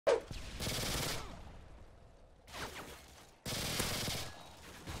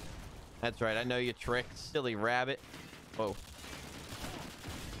That's right. I know you tricked, silly rabbit. Whoa.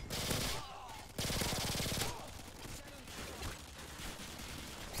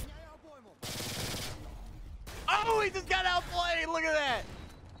 Oh, he just got outplayed. Look at that.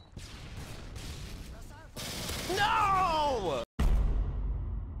 No!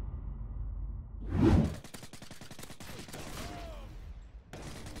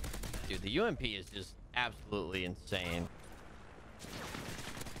 Dude, the UMP is just absolutely insane.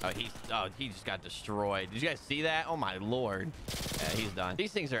 Oh, he just got destroyed. Did you guys see that? Oh my lord. Yeah, he's done.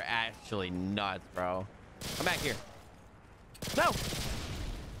 These things are actually nuts, bro. Come back here. No!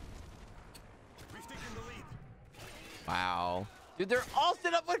 Wow. Dude, they're all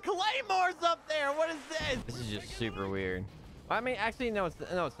set up with claymores up there. What is this? This is just super weird. I mean, actually, no,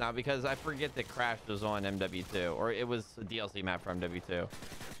 it's not, because I forget that Crash was on MW2, or it was a DLC map for MW2.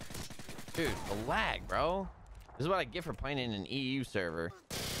 Dude, the lag, bro. This is what I get for playing in an EU server.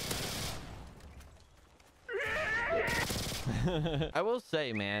 I will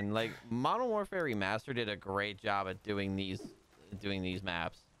say, man, like Modern Warfare Remastered did a great job at doing these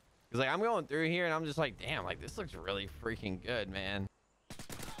maps. Cause like I'm going through here and I'm just like, damn, like this looks really freaking good, man.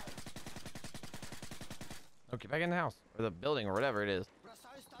 Oh, get back in the house or the building or whatever it is.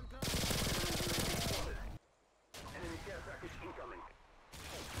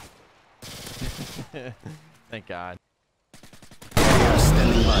 Thank God.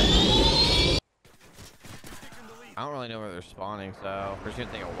 I don't really know where they're spawning, so we're just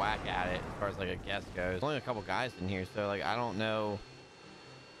gonna take a whack at it as far as like a guess goes. There's only a couple guys in here, so like I don't know.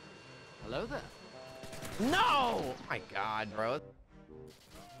 Hello there. No! Oh my God, bro.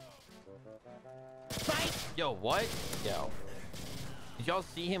 Fight! Yo, what? Yo. Did y'all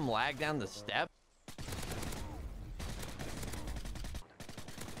see him lag down the step?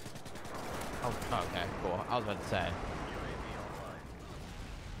 Oh, okay, cool. I was about to say.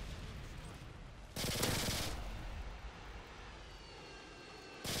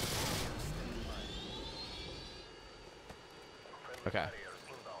 Okay.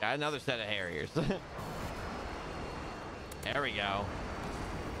 Got another set of Harriers. There we go.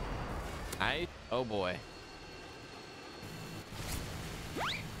 Oh boy.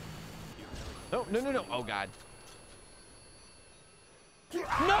 No, no, no, no. Oh God.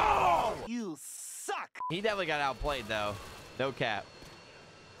 No! You suck. He definitely got outplayed though. No cap.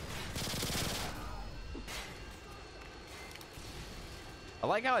 I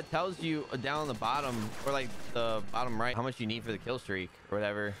like how it tells you down on the bottom, or like the bottom right, how much you need for the kill streak or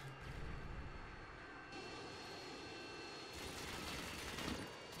whatever.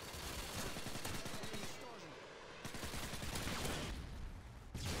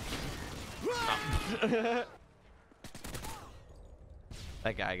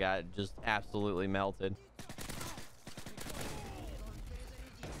 That guy got just absolutely melted.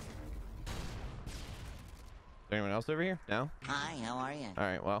 Is there anyone else over here? No? Hi, how are you? All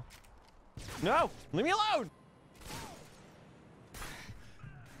right, well. No! Leave me alone!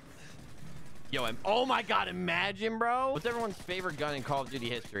 Yo, oh my God, imagine, bro. What's everyone's favorite gun in Call of Duty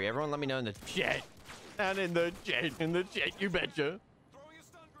history? Everyone let me know in the chat. And in the chat, you betcha.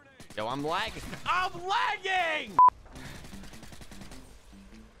 Yo, I'm lagging. I'm lagging!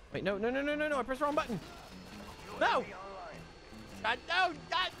 Wait, no, no, no, no, no, no. I pressed the wrong button. No! God, no!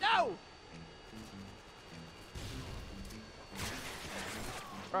 God, no!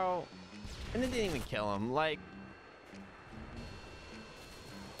 Bro, and it didn't even kill him. Like,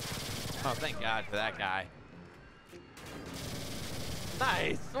 oh, thank God for that guy.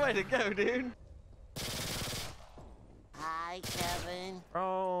 Nice, way to go, dude. Hi, Kevin.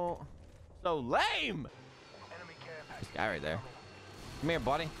 Bro, so lame. This guy right there. Come here,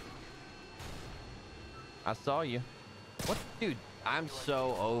 buddy. I saw you. What, dude? I'm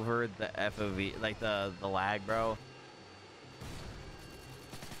so over the FOV, like the lag, bro.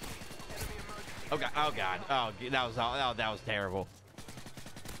 Oh God! Oh God! Oh, that was terrible.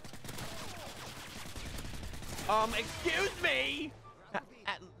 Excuse me.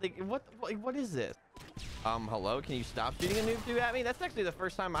 Like, what is this? Hello? Can you stop shooting a noob tube at me? That's actually the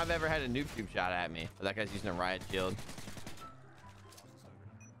first time I've ever had a noob tube shot at me. But that guy's using a riot shield.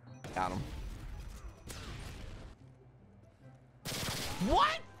 Got him.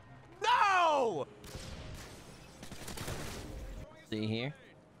 What? No! See here.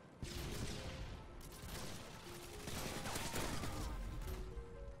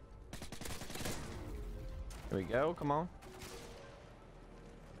 There we go. Come on.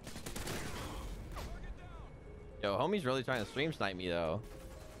 Yo, homie's really trying to stream snipe me though.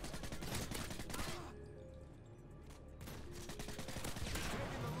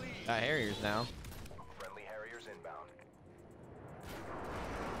 Got Harriers now. Friendly Harriers inbound.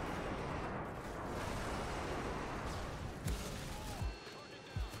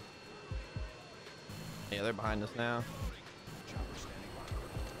 Yeah, they're behind us now.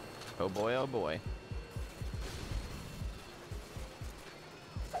 Oh boy, oh boy.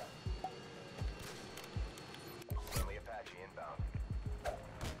 Friendly Apache inbound.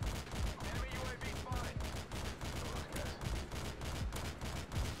 Enemy UAV spotted. Losing us.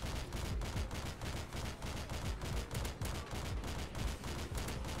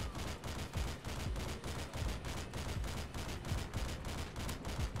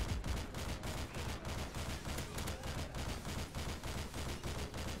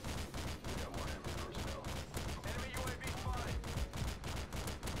 We got more enemy personnel. Enemy UAV spotted.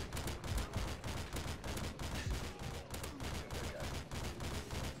 Good guy.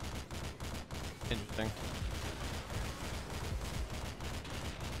 Interesting.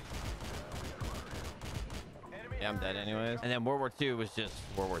 Enemy Yeah, I'm dead anyways. And then World War II was just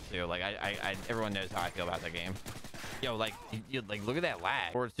World War II. Like everyone knows how I feel about that game. Yo, like, like look at that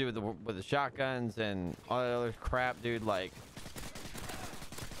lag. World War II with the shotguns and all that other crap, dude. Like,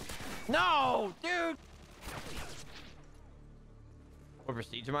 no, dude. What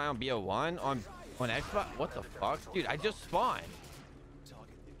prestige am I on? BO1 on Xbox? What the fuck, dude? I just spawned.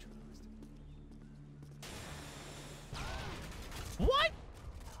 What?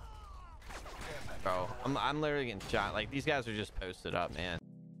 Bro, I'm literally getting shot. Like, these guys are just posted up, man.